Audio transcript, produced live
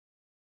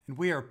And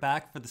we are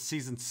back for the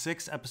Season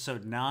 6,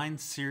 Episode 9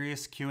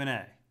 Serious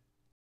Q&A.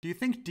 Do you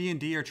think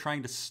D&D are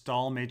trying to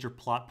stall major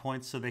plot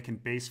points so they can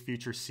base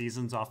future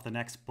seasons off the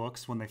next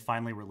books when they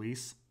finally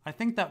release? I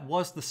think that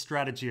was the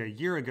strategy a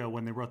year ago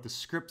when they wrote the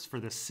scripts for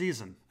this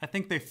season. I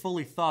think they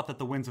fully thought that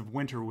the Winds of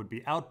Winter would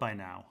be out by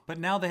now. But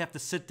now they have to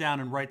sit down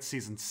and write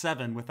Season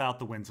 7 without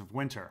the Winds of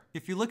Winter.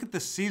 If you look at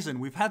this season,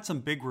 we've had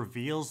some big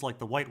reveals like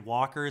the White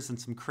Walkers and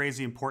some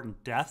crazy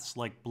important deaths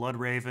like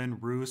Bloodraven,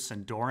 Roose,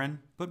 and Doran.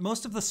 But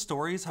most of the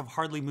stories have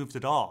hardly moved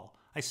at all.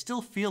 I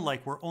still feel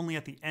like we're only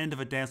at the end of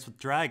A Dance with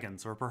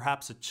Dragons, or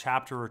perhaps a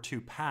chapter or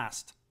two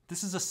past.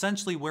 This is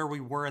essentially where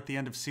we were at the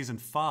end of Season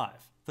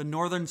 5. The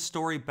Northern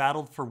story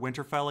battled for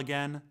Winterfell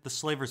again, the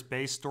Slaver's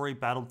Bay story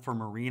battled for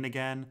Meereen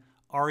again,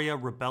 Arya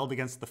rebelled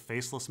against the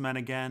Faceless Men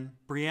again,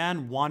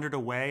 Brienne wandered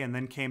away and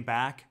then came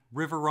back,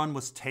 Riverrun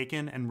was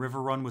taken and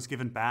Riverrun was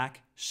given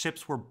back,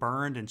 ships were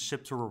burned and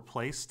ships were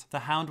replaced, the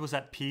Hound was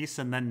at peace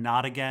and then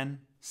not again,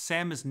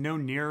 Sam is no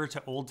nearer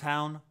to Old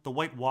Town, the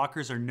White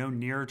Walkers are no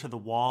nearer to the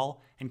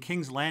Wall, and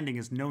King's Landing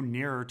is no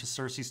nearer to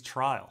Cersei's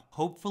trial.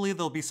 Hopefully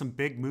there'll be some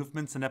big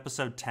movements in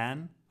Episode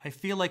 10. I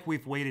feel like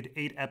we've waited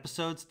 8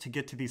 episodes to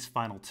get to these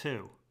final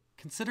 2.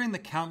 Considering the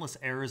countless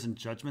errors in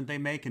judgment they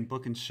make in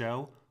book and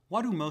show,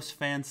 why do most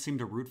fans seem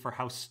to root for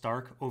House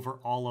Stark over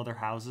all other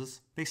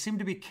houses? They seem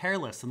to be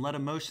careless and let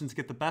emotions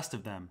get the best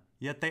of them,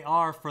 yet they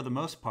are, for the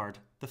most part,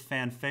 the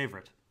fan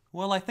favorite.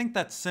 Well, I think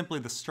that's simply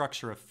the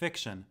structure of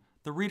fiction.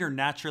 The reader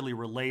naturally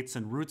relates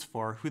and roots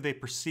for who they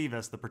perceive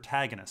as the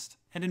protagonist.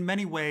 And in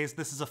many ways,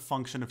 this is a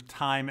function of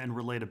time and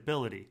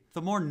relatability.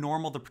 The more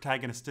normal the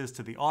protagonist is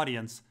to the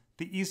audience,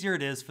 the easier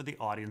it is for the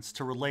audience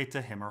to relate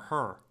to him or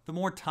her. The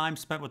more time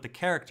spent with the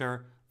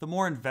character, the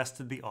more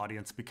invested the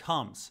audience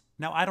becomes.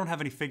 Now, I don't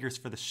have any figures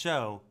for the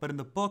show, but in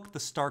the book, the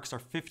Starks are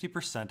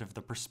 50% of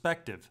the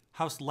perspective.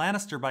 House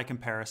Lannister, by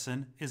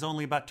comparison, is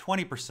only about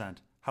 20%.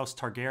 House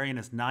Targaryen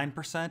is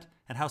 9%,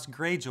 and House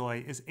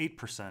Greyjoy is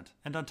 8%.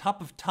 And on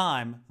top of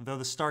time, though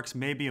the Starks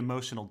may be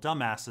emotional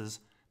dumbasses,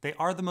 they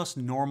are the most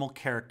normal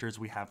characters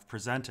we have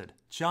presented.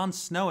 Jon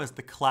Snow is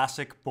the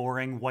classic,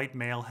 boring, white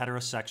male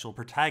heterosexual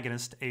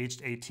protagonist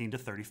aged 18 to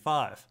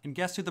 35. And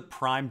guess who the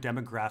prime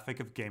demographic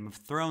of Game of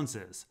Thrones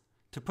is?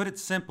 To put it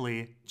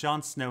simply,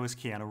 Jon Snow is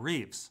Keanu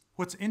Reeves.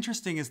 What's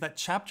interesting is that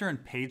chapter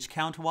and page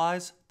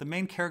count-wise, the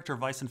main character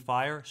of Ice and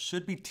Fire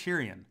should be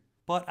Tyrion.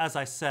 But as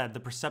I said, the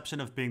perception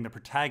of being the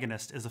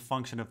protagonist is a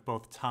function of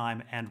both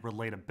time and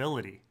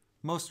relatability.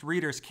 Most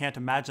readers can't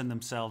imagine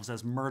themselves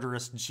as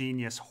murderous,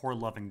 genius,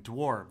 whore-loving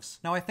dwarves.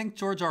 Now, I think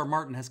George R. R.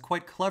 Martin has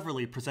quite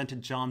cleverly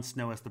presented Jon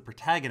Snow as the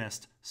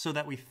protagonist so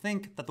that we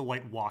think that the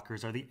White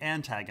Walkers are the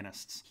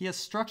antagonists. He has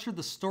structured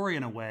the story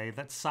in a way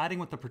that siding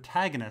with the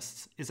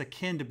protagonists is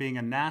akin to being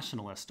a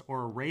nationalist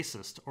or a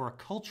racist or a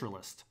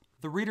culturalist.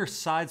 The reader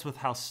sides with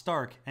House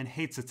Stark and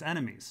hates its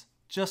enemies,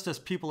 just as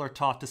people are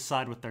taught to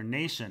side with their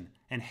nation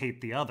and hate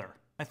the other.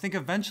 I think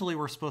eventually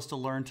we're supposed to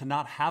learn to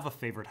not have a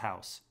favorite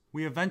house.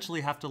 We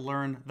eventually have to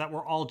learn that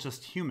we're all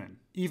just human,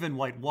 even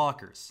White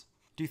Walkers.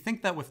 Do you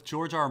think that with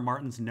George R. R.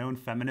 Martin's known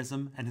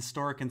feminism and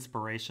historic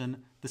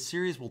inspiration, the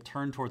series will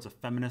turn towards a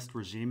feminist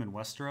regime in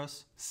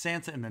Westeros?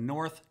 Sansa in the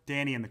north,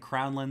 Dany in the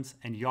Crownlands,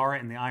 and Yara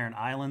in the Iron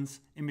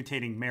Islands,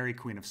 imitating Mary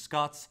Queen of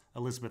Scots,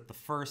 Elizabeth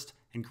I,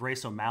 and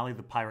Grace O'Malley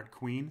the Pirate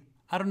Queen?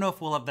 I don't know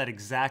if we'll have that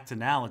exact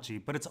analogy,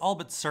 but it's all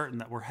but certain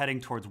that we're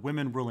heading towards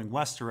women ruling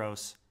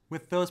Westeros,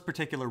 with those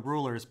particular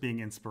rulers being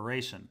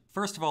inspiration.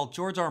 First of all,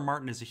 George R. R.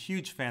 Martin is a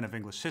huge fan of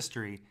English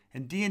history,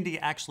 and D&D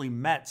actually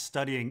met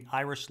studying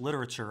Irish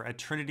literature at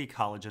Trinity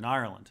College in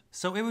Ireland.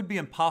 So it would be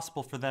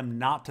impossible for them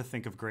not to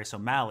think of Grace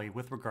O'Malley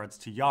with regards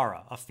to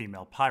Yara, a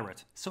female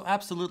pirate. So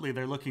absolutely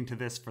they're looking to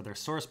this for their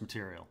source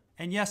material.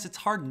 And yes, it's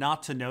hard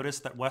not to notice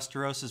that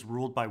Westeros is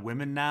ruled by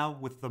women now,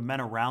 with the men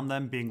around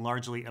them being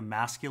largely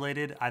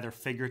emasculated, either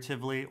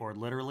figuratively or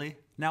literally.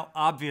 Now,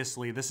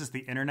 obviously, this is the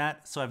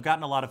internet, so I've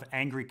gotten a lot of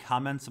angry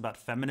comments about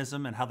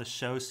feminism and how the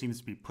show seems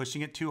to be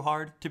pushing it too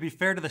hard. To be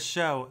fair to the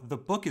show, the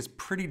book is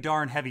pretty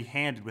darn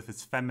heavy-handed with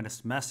its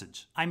feminist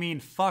message. I mean,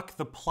 fuck,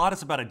 the plot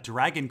is about a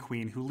dragon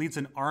queen who leads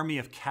an army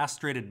of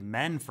castrated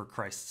men, for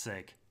Christ's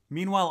sake.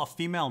 Meanwhile, a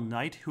female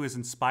knight who is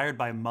inspired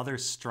by a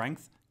mother's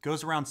strength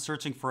goes around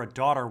searching for a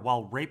daughter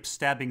while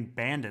rape-stabbing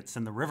bandits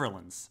in the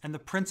Riverlands. And the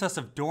Princess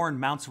of Dorne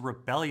mounts a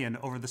rebellion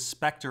over the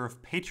specter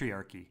of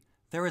patriarchy.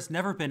 There has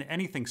never been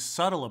anything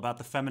subtle about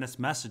the feminist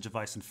message of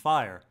Ice and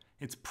Fire.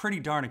 It's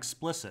pretty darn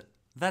explicit.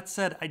 That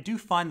said, I do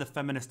find the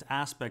feminist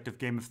aspect of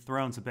Game of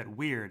Thrones a bit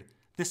weird.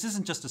 This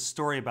isn't just a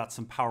story about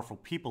some powerful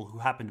people who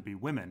happen to be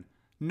women.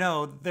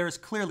 No, there is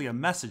clearly a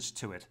message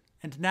to it.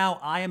 And now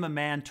I am a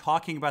man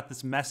talking about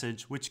this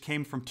message, which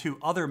came from 2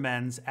 other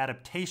men's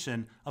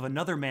adaptation of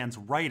another man's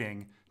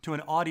writing to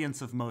an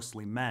audience of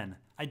mostly men.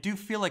 I do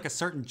feel like a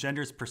certain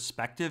gender's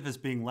perspective is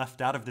being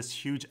left out of this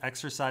huge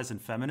exercise in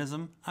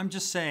feminism. I'm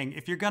just saying,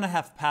 if you're gonna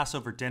have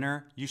Passover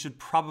dinner, you should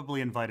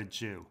probably invite a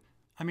Jew.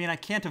 I mean, I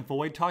can't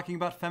avoid talking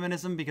about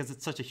feminism because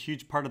it's such a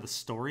huge part of the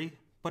story,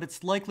 but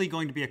it's likely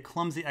going to be a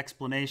clumsy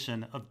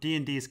explanation of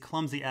D&D's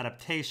clumsy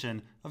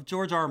adaptation of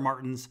George R. R.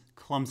 Martin's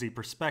clumsy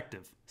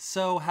perspective.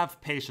 So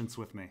have patience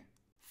with me.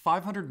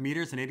 500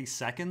 meters in 80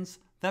 seconds?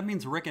 That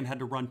means Rickon had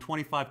to run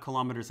 25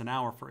 kilometers an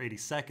hour for 80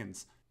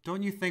 seconds.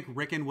 Don't you think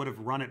Rickon would have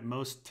run at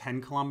most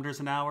 10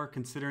 kilometers an hour,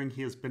 considering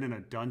he has been in a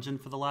dungeon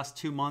for the last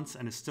 2 months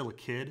and is still a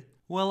kid?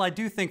 Well, I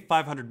do think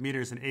 500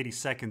 meters in 80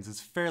 seconds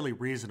is fairly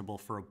reasonable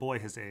for a boy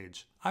his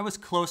age. I was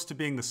close to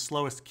being the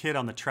slowest kid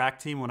on the track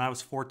team when I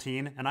was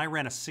 14, and I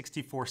ran a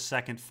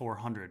 64-second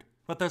 400.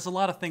 But there's a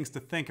lot of things to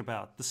think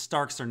about. The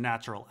Starks are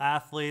natural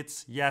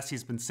athletes. Yes,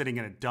 he's been sitting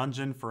in a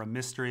dungeon for a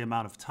mystery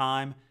amount of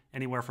time,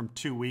 anywhere from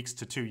 2 weeks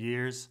to 2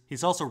 years.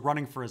 He's also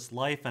running for his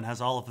life and has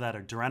all of that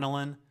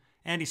adrenaline.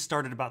 And he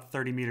started about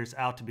 30 meters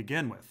out to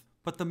begin with.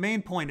 But the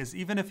main point is,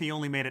 even if he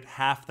only made it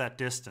half that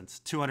distance,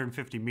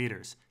 250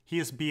 meters, he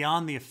is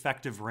beyond the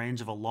effective range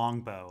of a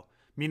longbow,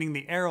 meaning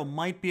the arrow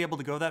might be able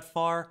to go that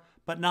far,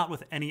 but not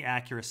with any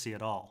accuracy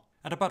at all.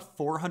 At about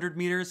 400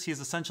 meters, he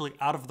is essentially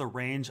out of the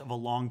range of a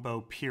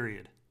longbow,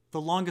 period. The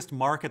longest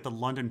mark at the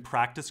London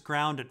practice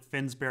ground at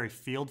Finsbury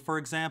Field, for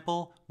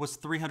example, was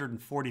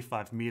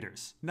 345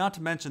 meters. Not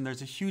to mention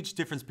there's a huge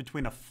difference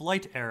between a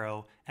flight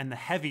arrow and the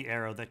heavy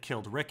arrow that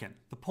killed Rickon.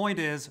 The point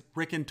is,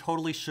 Rickon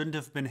totally shouldn't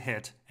have been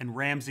hit, and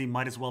Ramsay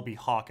might as well be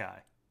Hawkeye.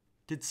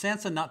 Did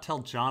Sansa not tell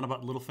Jon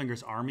about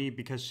Littlefinger's army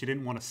because she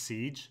didn't want a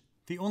siege?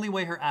 The only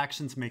way her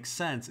actions make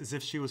sense is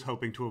if she was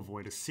hoping to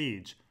avoid a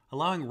siege.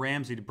 Allowing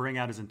Ramsay to bring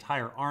out his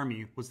entire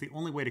army was the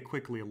only way to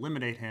quickly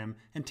eliminate him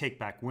and take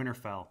back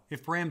Winterfell.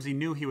 If Ramsay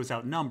knew he was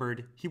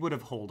outnumbered, he would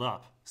have holed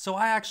up. So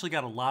I actually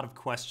got a lot of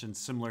questions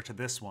similar to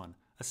this one.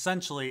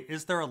 Essentially,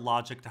 is there a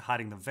logic to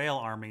hiding the Vale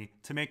army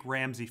to make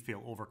Ramsay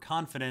feel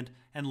overconfident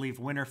and leave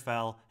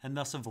Winterfell and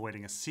thus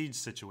avoiding a siege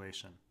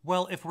situation?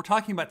 Well, if we're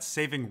talking about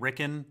saving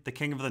Rickon, the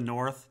King of the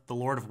North, the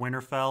Lord of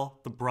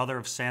Winterfell, the brother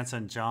of Sansa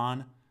and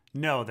Jon,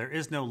 no, there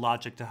is no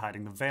logic to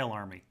hiding the Vale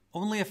army.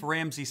 Only if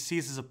Ramsay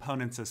sees his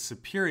opponents as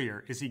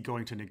superior is he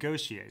going to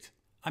negotiate.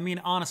 I mean,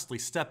 honestly,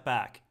 step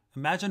back.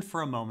 Imagine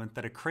for a moment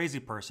that a crazy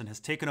person has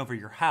taken over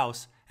your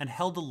house and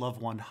held a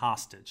loved one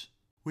hostage.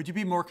 Would you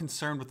be more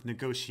concerned with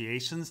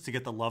negotiations to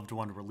get the loved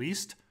one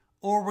released,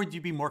 or would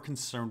you be more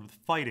concerned with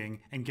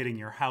fighting and getting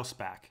your house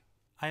back?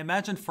 I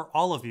imagine for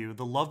all of you,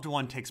 the loved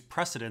one takes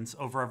precedence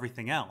over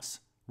everything else.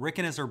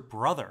 Rickon is her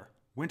brother.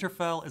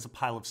 Winterfell is a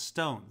pile of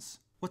stones.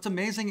 What's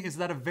amazing is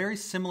that a very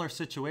similar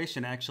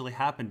situation actually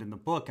happened in the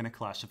book in A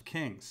Clash of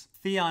Kings.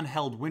 Theon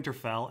held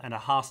Winterfell and a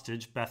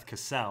hostage, Beth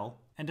Cassel,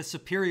 and a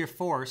superior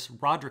force,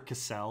 Roderick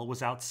Cassel,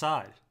 was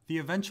outside. The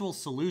eventual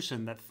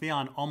solution that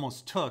Theon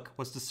almost took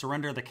was to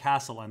surrender the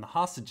castle and the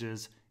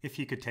hostages if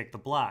he could take the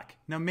Black.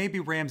 Now maybe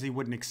Ramsay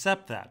wouldn't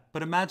accept that,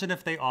 but imagine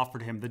if they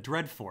offered him the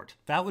Dreadfort.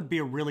 That would be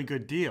a really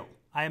good deal.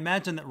 I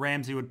imagine that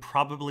Ramsay would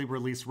probably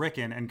release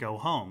Rickon and go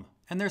home.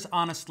 And there's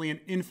honestly an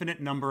infinite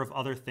number of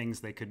other things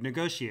they could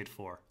negotiate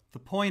for. The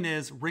point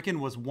is, Rickon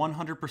was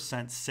 100%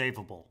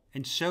 savable,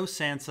 and Show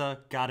Sansa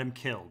got him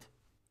killed.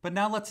 But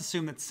now let's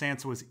assume that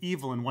Sansa was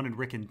evil and wanted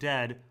Rickon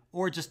dead,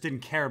 or just didn't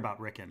care about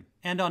Rickon.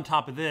 And on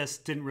top of this,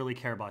 didn't really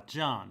care about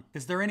Jon.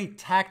 Is there any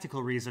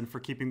tactical reason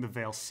for keeping the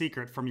Vale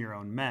secret from your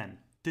own men?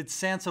 Did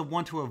Sansa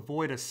want to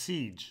avoid a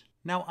siege?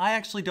 Now, I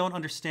actually don't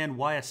understand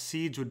why a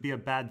siege would be a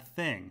bad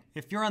thing.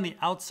 If you're on the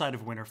outside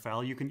of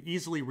Winterfell, you can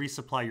easily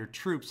resupply your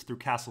troops through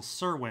Castle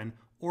Serwyn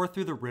or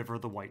through the River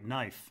the White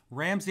Knife.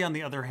 Ramsay, on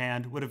the other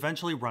hand, would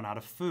eventually run out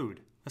of food.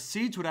 A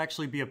siege would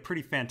actually be a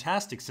pretty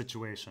fantastic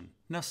situation.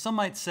 Now some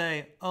might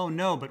say, oh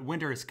no, but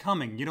winter is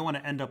coming, you don't want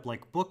to end up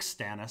like Book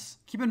Stannis.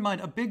 Keep in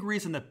mind, a big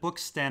reason that Book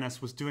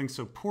Stannis was doing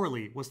so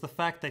poorly was the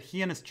fact that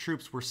he and his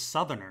troops were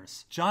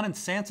southerners. Jon and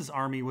Sansa's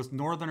army was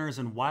northerners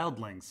and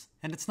wildlings.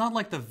 And it's not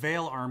like the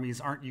Vale armies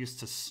aren't used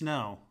to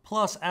snow.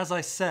 Plus, as I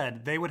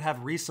said, they would have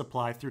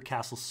resupply through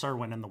Castle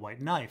Serwyn and the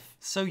White Knife.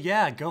 So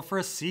yeah, go for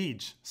a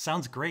siege.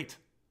 Sounds great.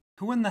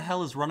 Who in the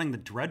hell is running the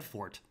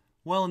Dreadfort?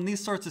 Well, in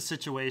these sorts of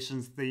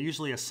situations, they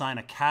usually assign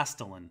a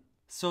castellan.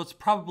 So it's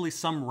probably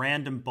some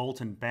random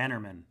Bolton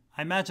bannerman.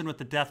 I imagine with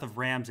the death of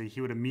Ramsay,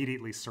 he would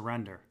immediately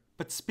surrender.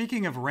 But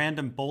speaking of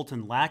random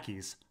Bolton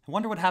lackeys, I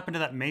wonder what happened to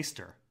that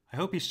maester. I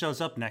hope he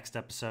shows up next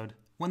episode.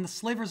 When the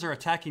slavers are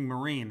attacking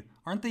Meereen,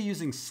 aren't they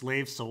using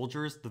slave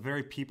soldiers, the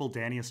very people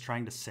Dany is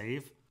trying to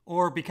save?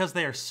 Or because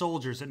they are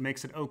soldiers, it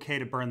makes it okay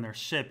to burn their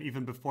ship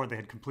even before they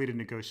had completed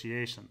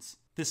negotiations.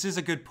 This is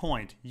a good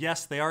point.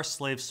 Yes, they are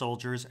slave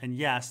soldiers, and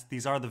yes,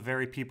 these are the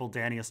very people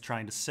Dany is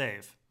trying to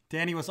save.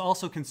 Dany was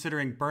also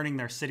considering burning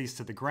their cities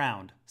to the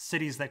ground,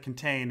 cities that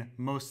contain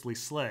mostly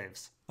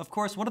slaves. Of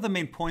course, one of the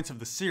main points of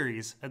the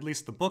series, at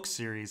least the book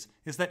series,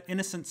 is that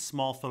innocent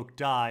small folk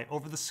die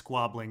over the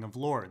squabbling of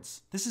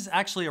lords. This is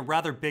actually a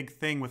rather big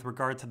thing with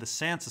regard to the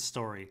Sansa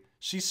story.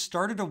 She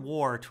started a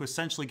war to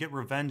essentially get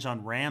revenge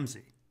on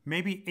Ramsay.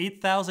 Maybe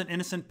 8,000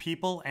 innocent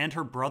people and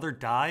her brother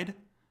died?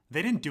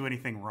 They didn't do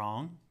anything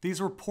wrong.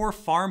 These were poor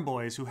farm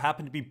boys who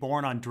happened to be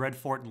born on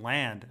Dreadfort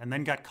land and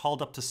then got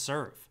called up to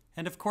serve.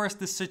 And of course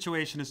this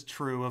situation is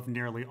true of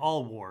nearly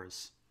all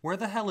wars. Where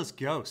the hell is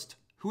Ghost?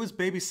 Who was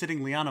babysitting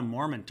Lyanna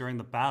Mormont during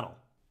the battle?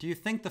 Do you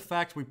think the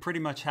fact we pretty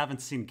much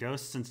haven't seen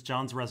Ghost since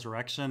John's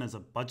resurrection is a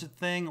budget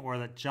thing, or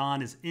that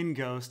John is in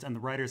Ghost and the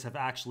writers have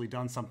actually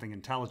done something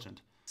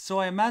intelligent? So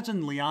I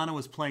imagine Lyanna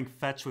was playing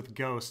fetch with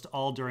Ghost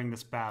all during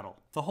this battle.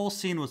 The whole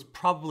scene was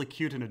probably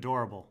cute and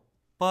adorable.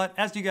 But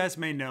as you guys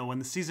may know, when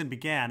the season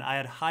began, I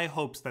had high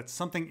hopes that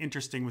something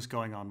interesting was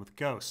going on with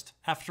Ghost.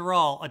 After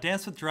all, A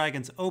Dance with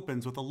Dragons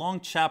opens with a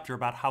long chapter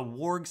about how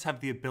wargs have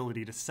the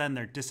ability to send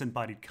their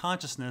disembodied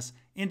consciousness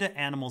into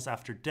animals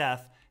after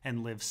death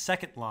and live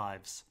second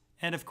lives.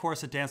 And of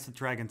course, A Dance with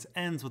Dragons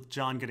ends with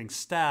John getting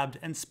stabbed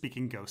and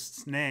speaking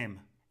Ghost's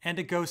name. And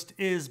a ghost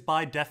is,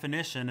 by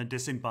definition, a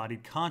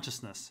disembodied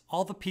consciousness.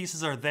 All the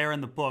pieces are there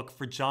in the book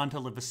for John to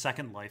live a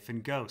second life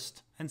in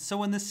Ghost. And so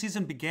when this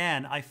season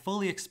began, I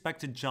fully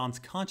expected John's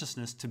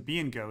consciousness to be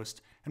in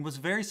Ghost and was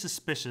very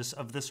suspicious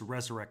of this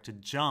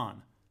resurrected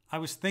John. I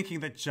was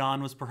thinking that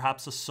John was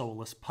perhaps a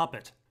soulless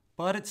puppet.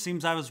 But it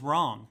seems I was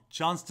wrong.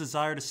 John's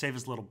desire to save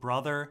his little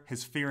brother,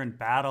 his fear in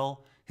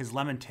battle, his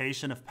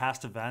lamentation of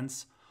past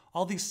events,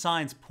 all these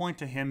signs point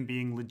to him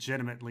being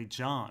legitimately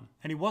John.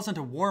 And he wasn't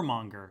a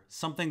warmonger,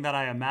 something that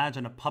I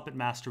imagine a puppet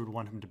master would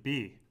want him to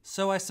be.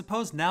 So I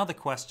suppose now the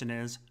question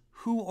is,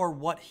 who or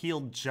what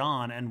healed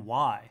John and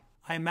why?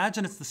 I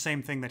imagine it's the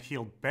same thing that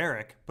healed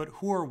Beric, but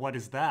who or what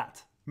is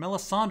that?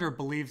 Melisandre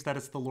believes that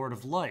it's the Lord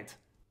of Light.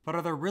 But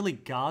are there really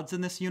gods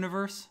in this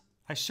universe?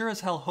 I sure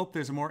as hell hope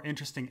there's a more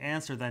interesting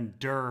answer than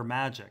Durr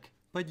magic.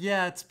 But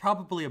yeah, it's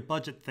probably a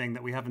budget thing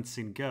that we haven't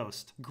seen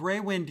Ghost.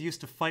 Greywind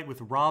used to fight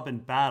with Robb in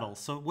battle,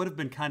 so it would have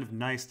been kind of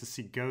nice to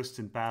see Ghost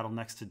in battle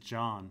next to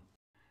John.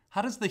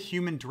 How does the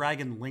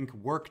human-dragon link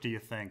work, do you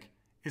think?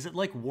 Is it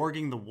like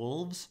warging the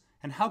wolves?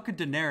 And how could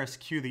Daenerys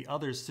cue the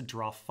others to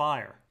draw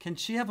fire? Can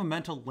she have a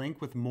mental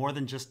link with more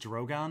than just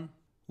Drogon?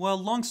 Well,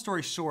 long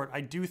story short, I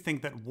do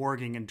think that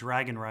warging and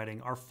dragon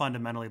riding are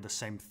fundamentally the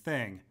same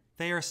thing.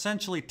 They are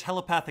essentially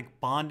telepathic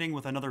bonding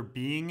with another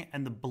being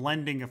and the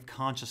blending of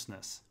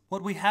consciousness.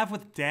 What we have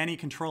with Dany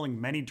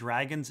controlling many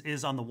dragons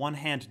is on the one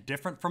hand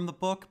different from the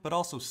book, but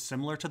also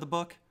similar to the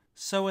book.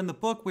 So in the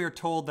book we are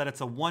told that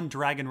it's a one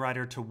dragon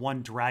rider to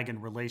one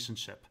dragon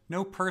relationship.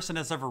 No person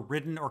has ever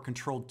ridden or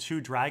controlled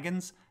two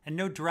dragons, and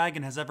no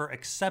dragon has ever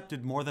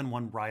accepted more than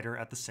one rider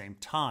at the same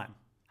time.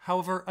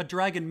 However, a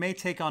dragon may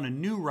take on a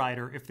new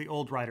rider if the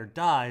old rider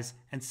dies,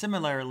 and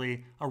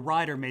similarly, a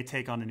rider may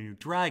take on a new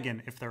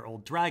dragon if their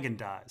old dragon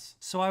dies.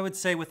 So I would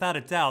say without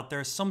a doubt there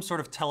is some sort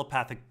of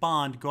telepathic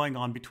bond going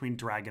on between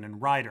dragon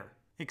and rider.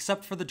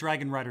 Except for the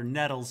dragon rider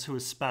Nettles, who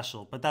is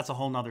special, but that's a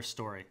whole nother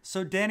story.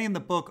 So Dany in the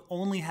book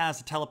only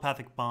has a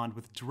telepathic bond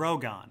with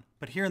Drogon,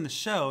 but here in the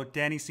show,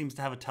 Dany seems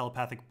to have a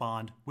telepathic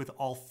bond with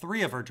all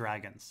three of her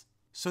dragons.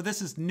 So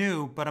this is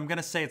new, but I'm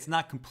gonna say it's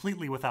not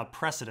completely without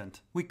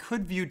precedent. We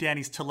could view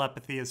Dany's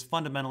telepathy as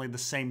fundamentally the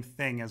same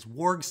thing as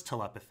Warg's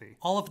telepathy.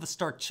 All of the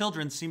Stark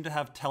children seem to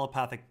have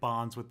telepathic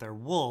bonds with their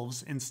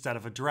wolves instead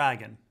of a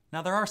dragon.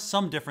 Now there are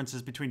some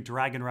differences between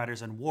dragon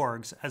riders and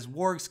wargs, as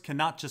wargs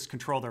cannot just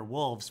control their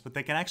wolves, but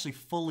they can actually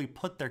fully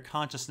put their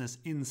consciousness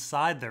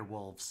inside their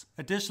wolves.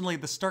 Additionally,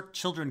 the Stark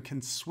children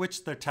can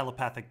switch their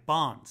telepathic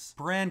bonds.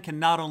 Bran can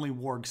not only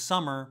warg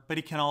Summer, but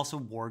he can also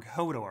warg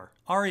Hodor.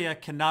 Arya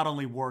can not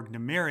only warg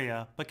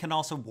Nymeria, but can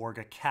also warg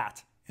a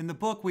cat. In the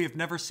book, we have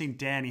never seen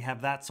Dany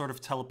have that sort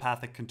of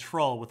telepathic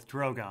control with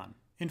Drogon.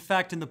 In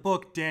fact, in the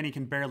book, Dany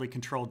can barely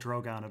control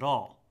Drogon at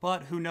all.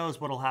 But who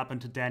knows what'll happen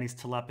to Dany's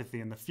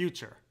telepathy in the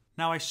future.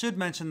 Now, I should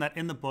mention that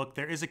in the book,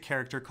 there is a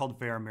character called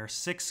Varamir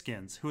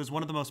Sixskins, who is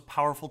one of the most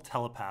powerful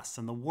telepaths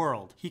in the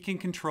world. He can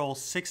control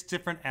 6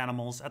 different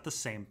animals at the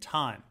same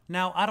time.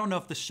 Now, I don't know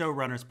if the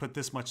showrunners put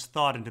this much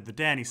thought into the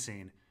Dany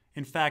scene.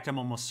 In fact, I'm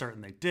almost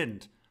certain they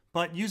didn't.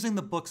 But using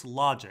the book's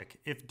logic,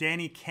 if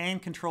Dany can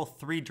control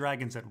 3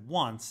 dragons at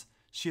once,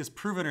 she has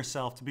proven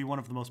herself to be one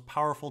of the most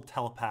powerful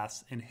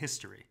telepaths in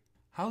history.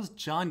 How's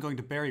Jon going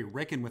to bury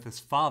Rickon with his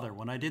father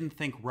when I didn't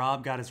think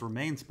Robb got his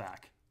remains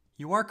back?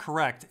 You are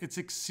correct, it's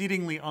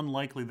exceedingly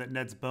unlikely that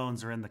Ned's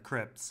bones are in the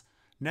crypts.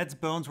 Ned's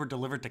bones were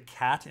delivered to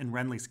Cat in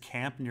Renly's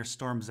camp near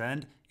Storm's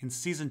End in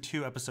Season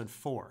 2, Episode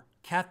 4.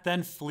 Cat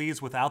then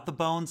flees without the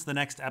bones the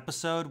next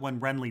episode when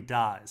Renly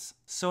dies.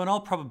 So in all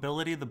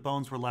probability, the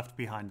bones were left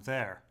behind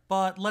there.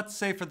 But let's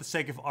say for the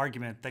sake of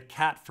argument that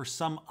Cat for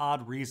some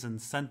odd reason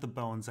sent the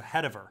bones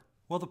ahead of her.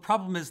 Well, the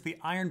problem is the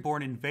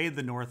Ironborn invade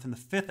the North in the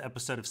 5th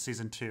episode of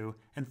Season 2,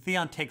 and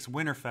Theon takes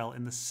Winterfell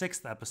in the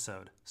 6th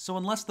episode. So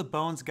unless the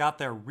bones got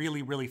there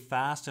really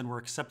fast and were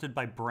accepted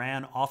by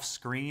Bran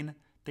off-screen,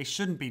 they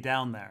shouldn't be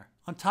down there.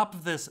 On top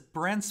of this,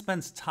 Bran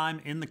spends time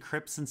in the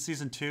crypts in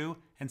Season 2,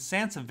 and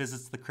Sansa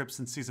visits the crypts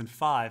in Season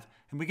 5,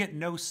 and we get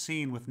no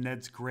scene with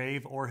Ned's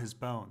grave or his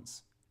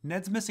bones.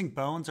 Ned's missing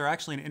bones are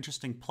actually an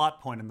interesting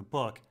plot point in the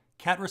book.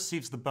 Cat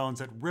receives the bones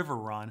at River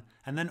Run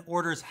and then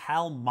orders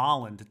Hal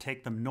Mollin to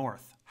take them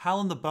north. Hal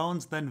and the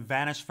bones then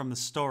vanish from the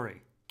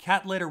story.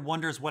 Cat later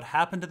wonders what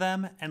happened to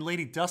them, and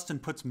Lady Dustin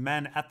puts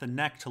men at the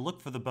neck to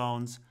look for the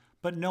bones,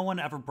 but no one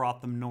ever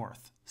brought them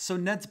north. So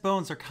Ned's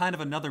bones are kind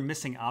of another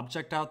missing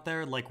object out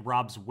there, like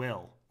Robb's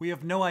will. We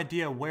have no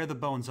idea where the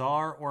bones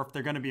are or if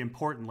they're going to be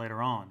important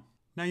later on.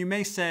 Now you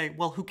may say,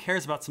 well, who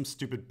cares about some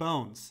stupid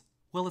bones?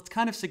 Well, it's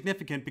kind of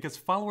significant because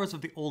followers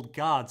of the old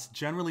gods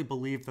generally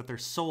believe that their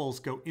souls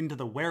go into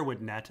the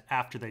weirwood net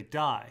after they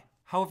die.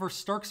 However,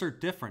 Starks are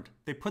different.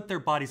 They put their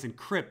bodies in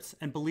crypts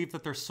and believe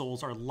that their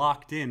souls are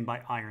locked in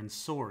by iron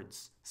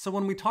swords. So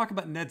when we talk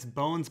about Ned's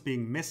bones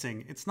being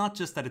missing, it's not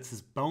just that it's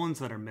his bones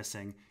that are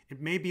missing,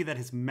 it may be that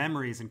his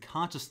memories and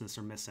consciousness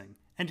are missing.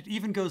 And it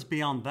even goes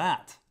beyond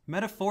that.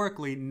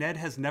 Metaphorically, Ned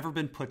has never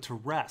been put to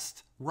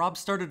rest. Robb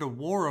started a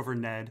war over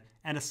Ned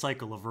and a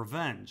cycle of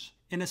revenge.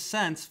 In a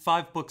sense,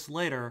 5 books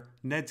later,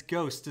 Ned's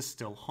ghost is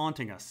still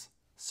haunting us.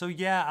 So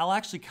yeah, I'll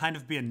actually kind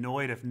of be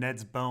annoyed if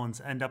Ned's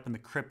bones end up in the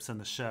crypts in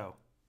the show.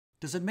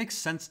 Does it make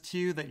sense to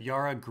you that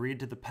Yara agreed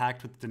to the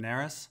pact with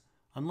Daenerys?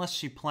 Unless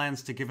she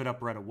plans to give it up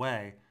right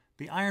away,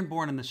 the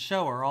Ironborn in the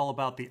show are all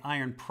about the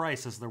iron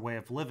price as their way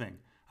of living.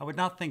 I would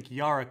not think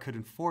Yara could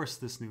enforce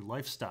this new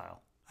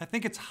lifestyle. I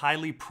think it's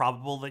highly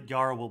probable that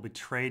Yara will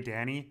betray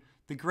Dany.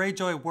 The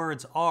Greyjoy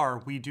words are,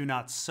 "We do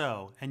not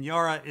sow," and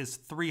Yara is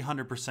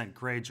 300%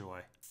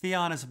 Greyjoy.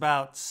 Theon is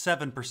about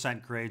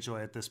 7%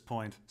 Greyjoy at this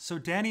point, so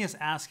Dany is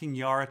asking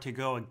Yara to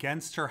go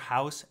against her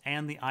house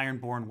and the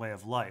Ironborn way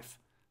of life.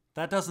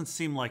 That doesn't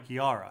seem like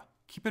Yara.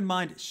 Keep in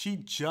mind, she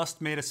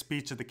just made a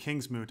speech at the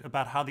Kingsmoot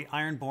about how the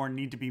Ironborn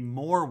need to be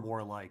more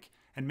warlike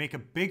and make a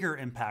bigger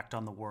impact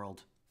on the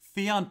world.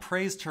 Theon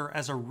praised her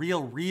as a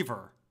real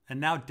Reaver, and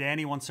now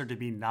Dany wants her to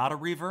be not a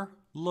Reaver?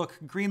 Look,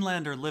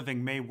 Greenlander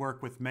living may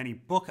work with many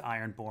book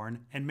Ironborn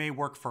and may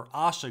work for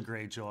Asha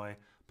Greyjoy,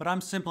 but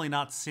I'm simply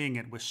not seeing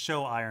it with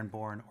show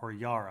Ironborn or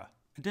Yara.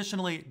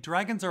 Additionally,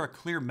 dragons are a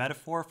clear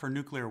metaphor for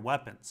nuclear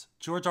weapons.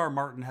 George R.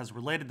 Martin has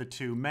related the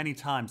two many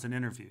times in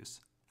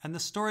interviews. And the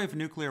story of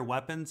nuclear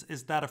weapons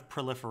is that of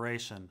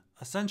proliferation.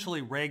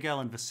 Essentially, Rhaegal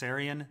and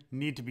Viserion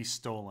need to be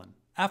stolen.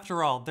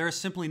 After all, there is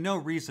simply no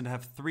reason to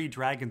have 3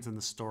 dragons in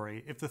the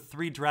story if the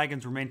 3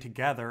 dragons remain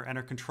together and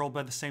are controlled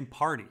by the same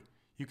party.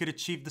 You could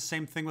achieve the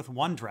same thing with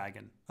 1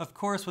 dragon. Of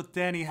course, with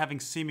Dany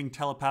having seeming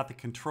telepathic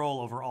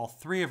control over all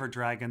 3 of her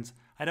dragons,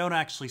 I don't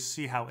actually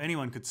see how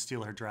anyone could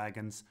steal her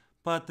dragons,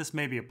 but this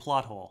may be a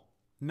plot hole.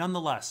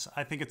 Nonetheless,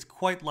 I think it's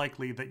quite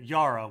likely that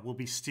Yara will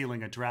be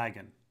stealing a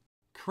dragon.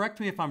 Correct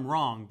me if I'm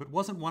wrong, but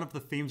wasn't one of the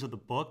themes of the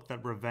book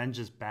that revenge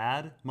is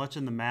bad, much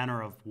in the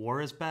manner of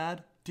war is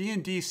bad?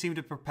 D&D seemed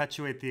to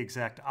perpetuate the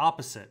exact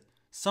opposite.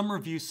 Some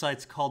review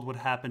sites called what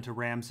happened to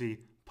Ramsay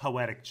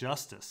poetic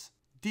justice.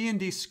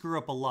 D&D screw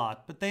up a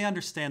lot, but they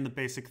understand the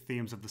basic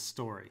themes of the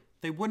story.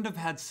 They wouldn't have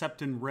had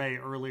Septon Ray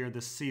earlier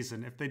this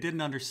season if they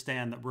didn't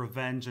understand that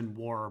revenge and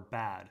war are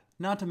bad.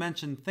 Not to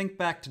mention, think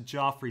back to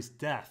Joffrey's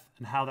death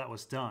and how that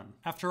was done.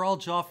 After all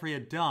Joffrey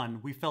had done,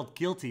 we felt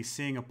guilty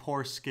seeing a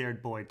poor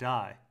scared boy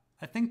die.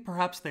 I think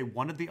perhaps they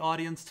wanted the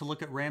audience to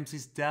look at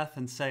Ramsay's death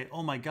and say,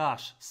 oh my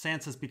gosh,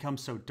 Sansa's become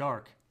so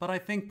dark. But I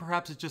think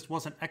perhaps it just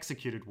wasn't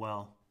executed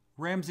well.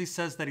 Ramsay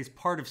says that he's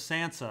part of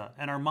Sansa,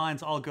 and our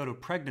minds all go to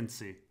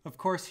pregnancy. Of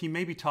course, he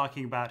may be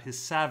talking about his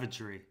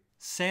savagery.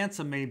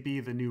 Sansa may be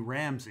the new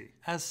Ramsay.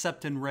 As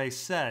Septon Ray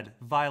said,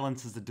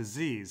 violence is a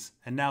disease,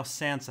 and now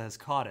Sansa has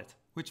caught it.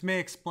 Which may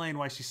explain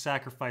why she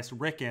sacrificed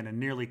Rickon and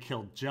nearly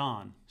killed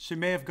Jon. She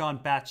may have gone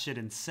batshit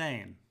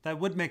insane. That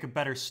would make a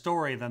better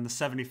story than the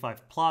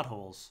 75 plot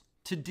holes.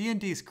 To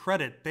D&D's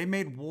credit, they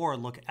made war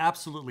look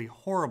absolutely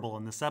horrible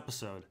in this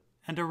episode.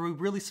 And are we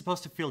really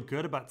supposed to feel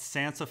good about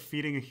Sansa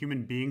feeding a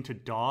human being to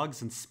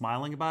dogs and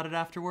smiling about it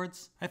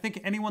afterwards? I think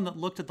anyone that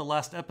looked at the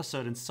last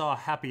episode and saw a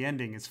happy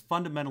ending is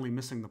fundamentally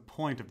missing the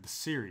point of the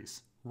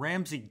series.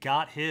 Ramsay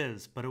got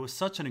his, but it was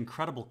such an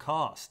incredible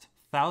cost.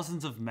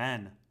 Thousands of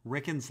men,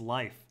 Rickon's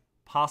life,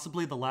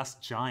 possibly the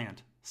last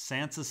giant,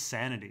 Sansa's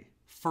sanity.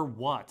 For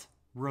what?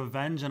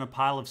 Revenge and a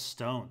pile of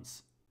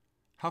stones.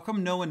 How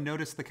come no one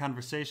noticed the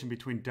conversation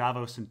between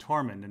Davos and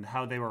Tormund and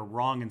how they were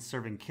wrong in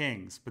serving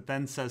kings, but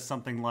then says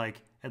something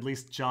like, at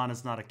least Jon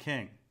is not a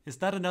king? Is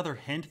that another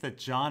hint that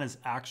Jon is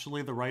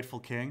actually the rightful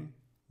king?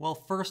 Well,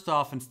 first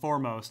off and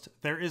foremost,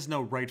 there is no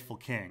rightful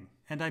king.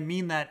 And I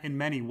mean that in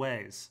many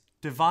ways.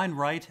 Divine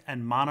right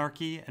and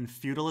monarchy and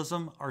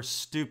feudalism are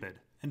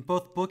stupid. And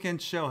both book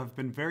and show have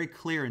been very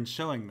clear in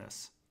showing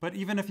this. But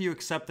even if you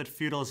accept that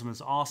feudalism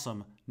is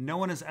awesome, no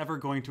one is ever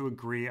going to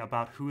agree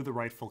about who the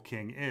rightful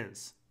king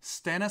is.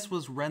 Stannis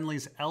was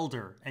Renly's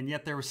elder, and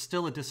yet there was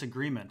still a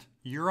disagreement.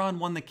 Euron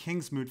won the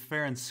Kingsmoot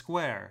fair and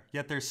square,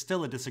 yet there's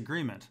still a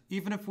disagreement.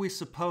 Even if we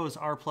suppose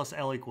R plus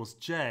L equals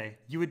J,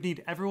 you would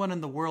need everyone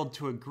in the world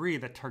to agree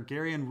that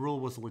Targaryen rule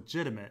was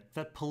legitimate,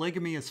 that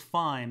polygamy is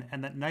fine,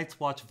 and that Night's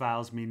Watch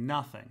vows mean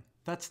nothing.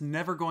 That's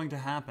never going to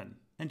happen.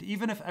 And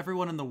even if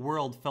everyone in the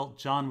world felt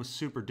Jon was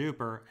super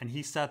duper, and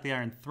he sat the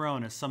Iron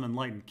Throne as some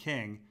enlightened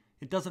king,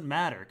 it doesn't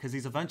matter, because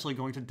he's eventually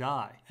going to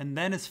die. And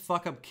then his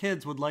fuck-up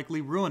kids would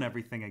likely ruin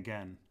everything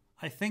again.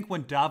 I think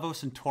when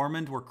Davos and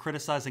Tormund were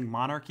criticizing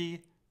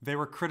monarchy, they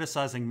were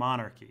criticizing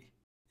monarchy.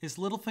 Is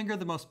Littlefinger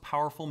the most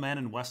powerful man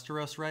in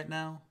Westeros right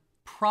now?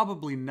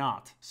 Probably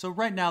not. So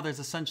right now there's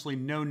essentially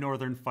no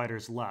northern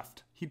fighters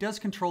left. He does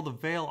control the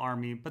Vale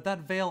army, but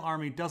that Vale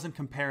army doesn't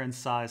compare in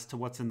size to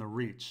what's in the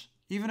Reach.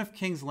 Even if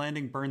King's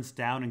Landing burns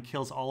down and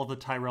kills all of the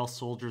Tyrell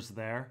soldiers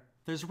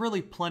there's There's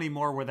really plenty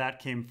more where that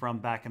came from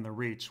back in the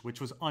Reach, which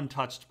was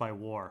untouched by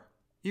war.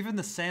 Even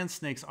the Sand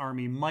Snake's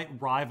army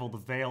might rival the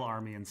Veil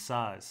army in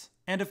size.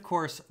 And of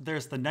course,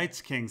 there's the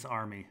Night's King's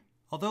army.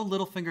 Although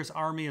Littlefinger's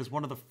army is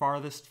one of the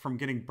farthest from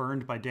getting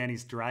burned by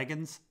Dany's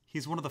dragons,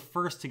 he's one of the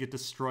first to get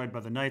destroyed by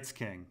the Night's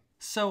King.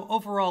 So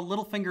overall,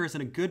 Littlefinger is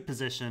in a good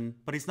position,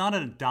 but he's not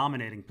in a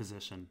dominating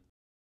position.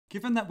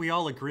 Given that we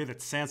all agree that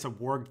Sansa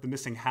warged the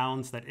missing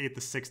hounds that ate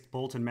the 6th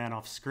Bolton man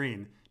off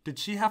screen, did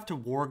she have to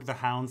warg the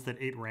hounds that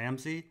ate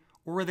Ramsay,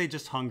 or were they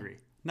just hungry?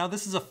 Now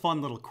this is a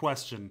fun little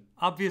question.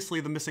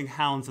 Obviously the missing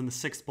hounds and the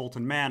 6th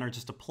Bolton man are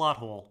just a plot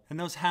hole, and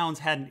those hounds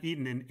hadn't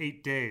eaten in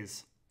 8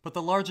 days. But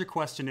the larger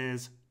question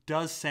is,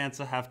 does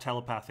Sansa have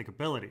telepathic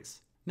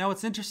abilities? Now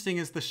what's interesting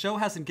is the show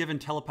hasn't given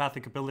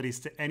telepathic abilities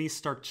to any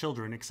Stark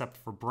children except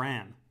for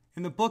Bran.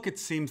 In the book it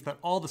seems that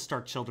all the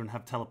Stark children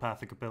have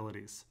telepathic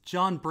abilities.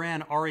 Jon,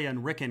 Bran, Arya,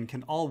 and Rickon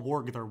can all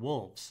warg their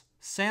wolves.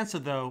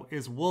 Sansa though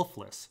is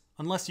wolfless,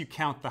 unless you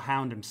count the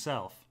Hound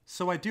himself.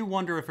 So I do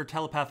wonder if her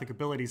telepathic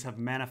abilities have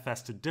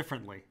manifested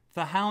differently.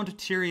 The Hound,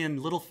 Tyrion,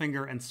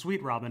 Littlefinger, and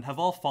Sweet Robin have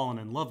all fallen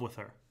in love with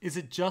her. Is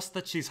it just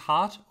that she's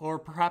hot, or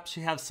perhaps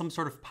she has some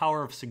sort of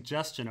power of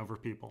suggestion over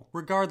people?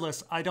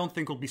 Regardless, I don't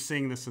think we'll be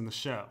seeing this in the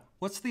show.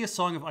 What's the A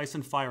Song of Ice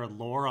and Fire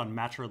lore on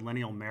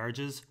matrilineal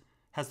marriages?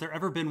 Has there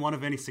ever been one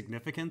of any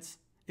significance?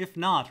 If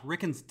not,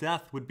 Rickon's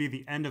death would be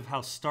the end of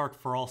House Stark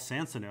for all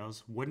Sansa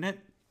knows, wouldn't it?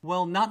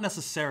 Well, not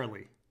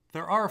necessarily.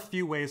 There are a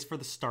few ways for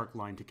the Stark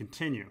line to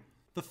continue.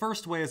 The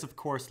first way is of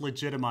course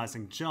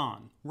legitimizing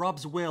Jon.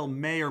 Robb's will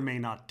may or may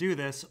not do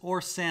this, or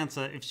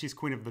Sansa, if she's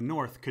Queen of the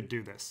North, could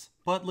do this.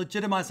 But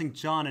legitimizing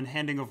Jon and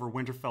handing over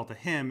Winterfell to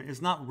him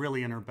is not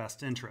really in her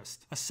best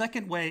interest. A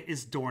second way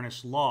is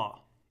Dornish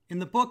law. In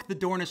the book, the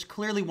Dornish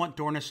clearly want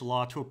Dornish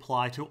law to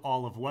apply to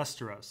all of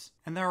Westeros,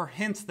 and there are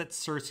hints that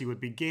Cersei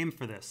would be game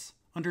for this.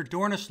 Under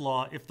Dornish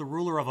law, if the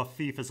ruler of a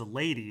fief is a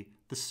lady,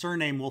 the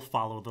surname will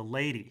follow the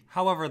lady.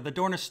 However, the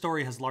Dornish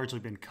story has largely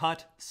been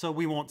cut, so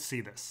we won't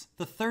see this.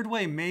 The third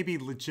way may be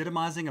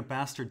legitimizing a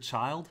bastard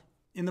child.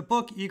 In the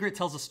book, Ygritte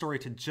tells a story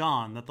to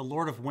Jon that the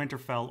Lord of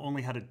Winterfell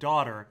only had a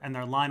daughter and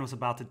their line was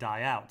about to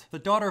die out. The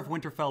daughter of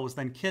Winterfell was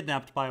then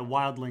kidnapped by a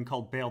wildling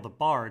called Bale the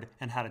Bard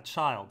and had a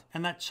child.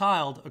 And that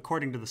child,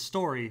 according to the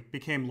story,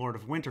 became Lord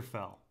of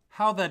Winterfell.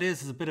 How that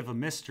is a bit of a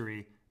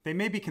mystery. They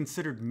may be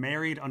considered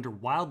married under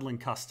wildling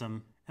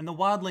custom, and the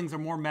wildlings are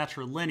more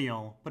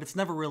matrilineal, but it's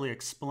never really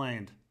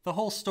explained. The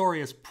whole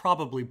story is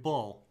probably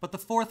bull, but the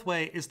fourth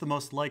way is the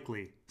most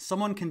likely.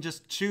 Someone can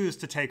just choose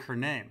to take her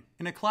name.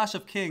 In A Clash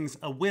of Kings,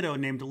 a widow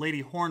named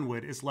Lady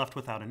Hornwood is left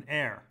without an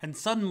heir, and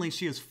suddenly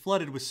she is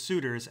flooded with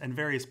suitors and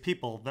various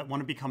people that want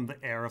to become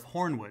the heir of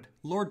Hornwood.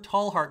 Lord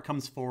Tallheart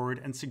comes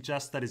forward and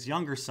suggests that his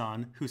younger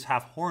son, who's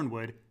half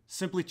Hornwood,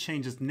 simply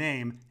change his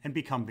name and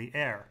become the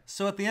heir.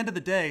 So at the end of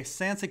the day,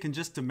 Sansa can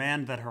just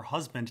demand that her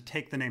husband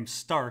take the name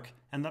Stark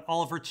and that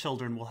all of her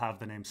children will have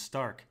the name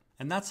Stark.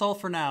 And that's all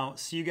for now.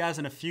 See you guys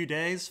in a few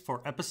days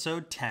for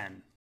episode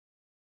 10.